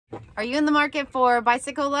Are you in the market for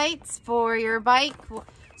bicycle lights for your bike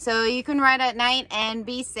so you can ride at night and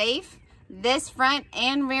be safe? This front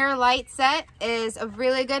and rear light set is a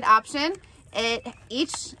really good option.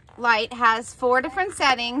 Each light has 4 different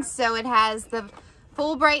settings, so it has the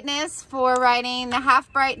full brightness for riding, the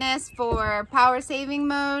half brightness for power saving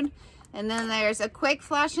mode, and then there's a quick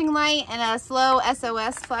flashing light and a slow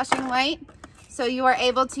SOS flashing light. So you are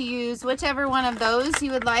able to use whichever one of those you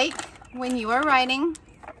would like when you are riding.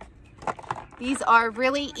 These are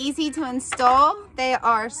really easy to install. They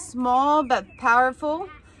are small but powerful.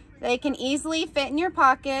 They can easily fit in your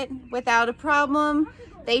pocket without a problem.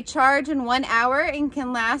 They charge in 1 hour and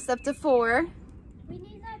can last up to 4.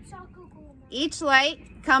 Each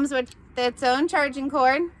light comes with its own charging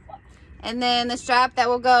cord, and then the strap that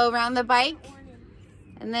will go around the bike,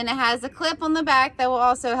 and then it has a clip on the back that will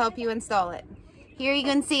also help you install it. Here you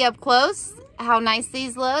can see up close how nice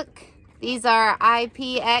these look. These are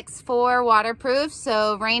IPX4 waterproof,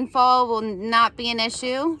 so rainfall will not be an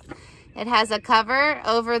issue. It has a cover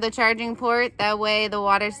over the charging port, that way the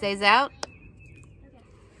water stays out.